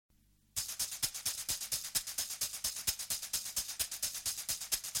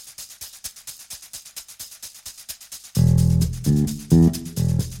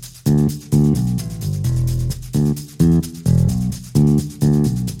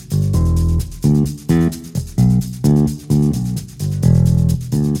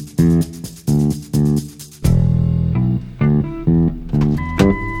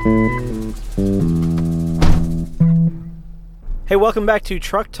Hey, welcome back to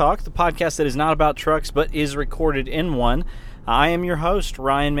Truck Talk, the podcast that is not about trucks but is recorded in one. I am your host,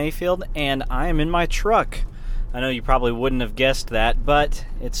 Ryan Mayfield, and I am in my truck. I know you probably wouldn't have guessed that, but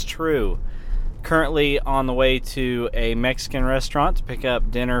it's true. Currently on the way to a Mexican restaurant to pick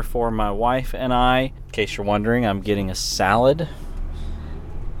up dinner for my wife and I. In case you're wondering, I'm getting a salad.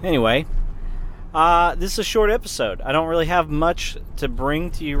 Anyway, this is a short episode. I don't really have much to bring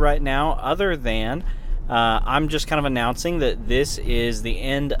to you right now other than I'm just kind of announcing that this is the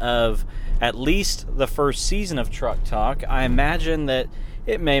end of at least the first season of Truck Talk. I imagine that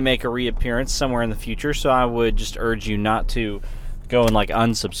it may make a reappearance somewhere in the future, so I would just urge you not to go and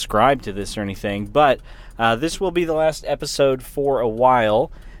unsubscribe to this or anything. But this will be the last episode for a while.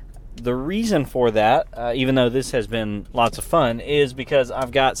 The reason for that, even though this has been lots of fun, is because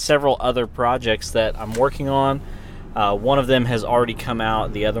I've got several other projects that I'm working on. One of them has already come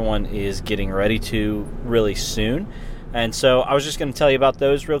out. The other one is getting ready to really soon. And so I was just going to tell you about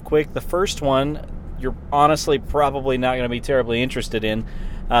those real quick. The first one, you're honestly probably not going to be terribly interested in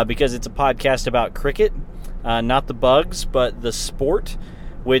because it's a podcast about cricket. Not the bugs, but the sport,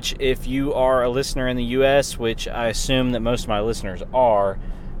 which if you are a listener in the U.S., which I assume that most of my listeners are,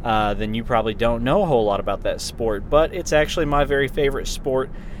 then you probably don't know a whole lot about that sport. But it's actually my very favorite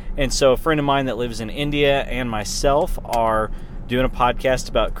sport. And so a friend of mine that lives in India and myself are doing a podcast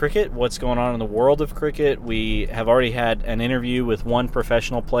about cricket, what's going on in the world of cricket. We have already had an interview with one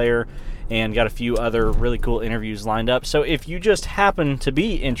professional player and got a few other really cool interviews lined up. So if you just happen to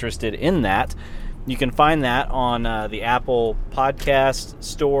be interested in that, you can find that on the Apple Podcast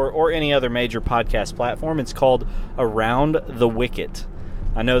Store or any other major podcast platform. It's called Around the Wicket.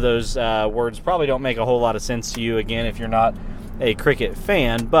 I know those words probably don't make a whole lot of sense to you, again, if you're not a cricket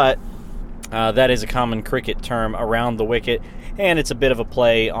fan, but that is a common cricket term, around the wicket, and it's a bit of a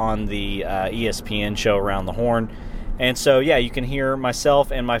play on the ESPN show Around the Horn. And so, yeah, you can hear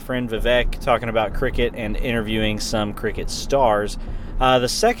myself and my friend Vivek talking about cricket and interviewing some cricket stars. The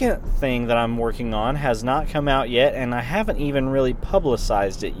second thing that I'm working on has not come out yet, and I haven't even really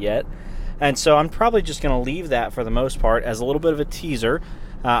publicized it yet. And so I'm probably just going to leave that for the most part as a little bit of a teaser.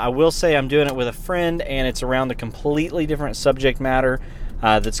 I will say I'm doing it with a friend, and it's around a completely different subject matter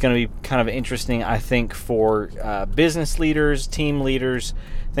that's going to be kind of interesting, I think, for business leaders, team leaders,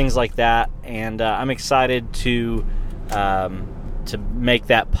 things like that. And I'm excited to make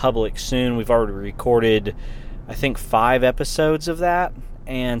that public soon. We've already recorded, I think, 5 episodes of that.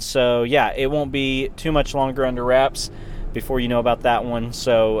 And so, yeah, it won't be too much longer under wraps before you know about that one.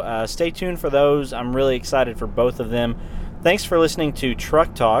 So stay tuned for those. I'm really excited for both of them. Thanks for listening to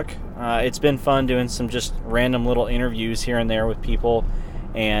Truck Talk. It's been fun doing some just random little interviews here and there with people.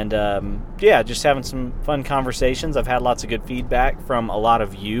 And, just having some fun conversations. I've had lots of good feedback from a lot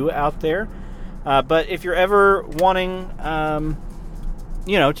of you out there. But if you're ever wanting, to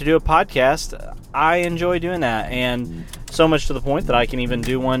do a podcast, I enjoy doing that. And so much to the point that I can even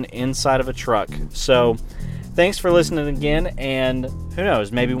do one inside of a truck. So thanks for listening again. And who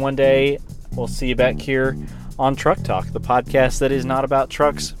knows, maybe one day we'll see you back here on Truck Talk, the podcast that is not about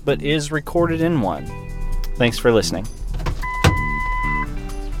trucks, but is recorded in one. Thanks for listening.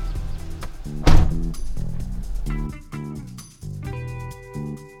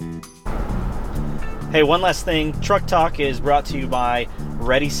 Hey, one last thing. Truck Talk is brought to you by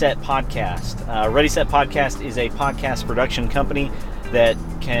Ready Set Podcast. Ready Set Podcast is a podcast production company that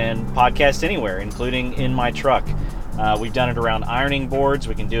can podcast anywhere, including in my truck. We've done it around ironing boards.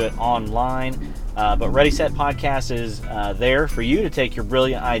 We can do it online. But Ready Set Podcast is there for you to take your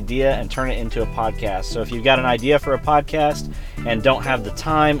brilliant idea and turn it into a podcast. So if you've got an idea for a podcast and don't have the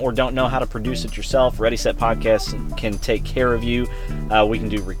time or don't know how to produce it yourself, Ready Set Podcast can take care of you. We can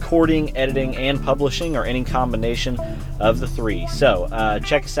do recording, editing, and publishing, or any combination of the three. So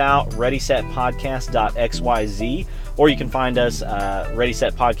check us out, readysetpodcast.xyz, or you can find us Ready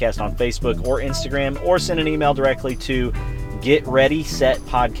Set Podcast on Facebook or Instagram, or send an email directly to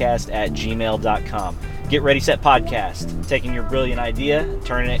getreadysetpodcast@gmail.com. Get Ready Set Podcast, taking your brilliant idea,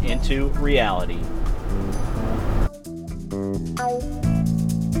 turning it into reality.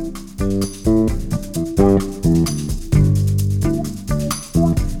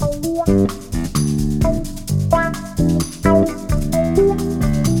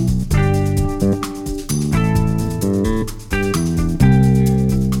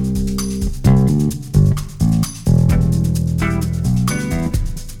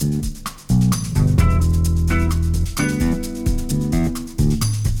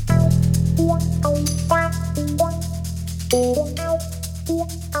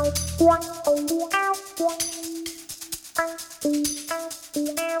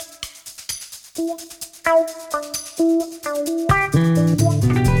 Ow.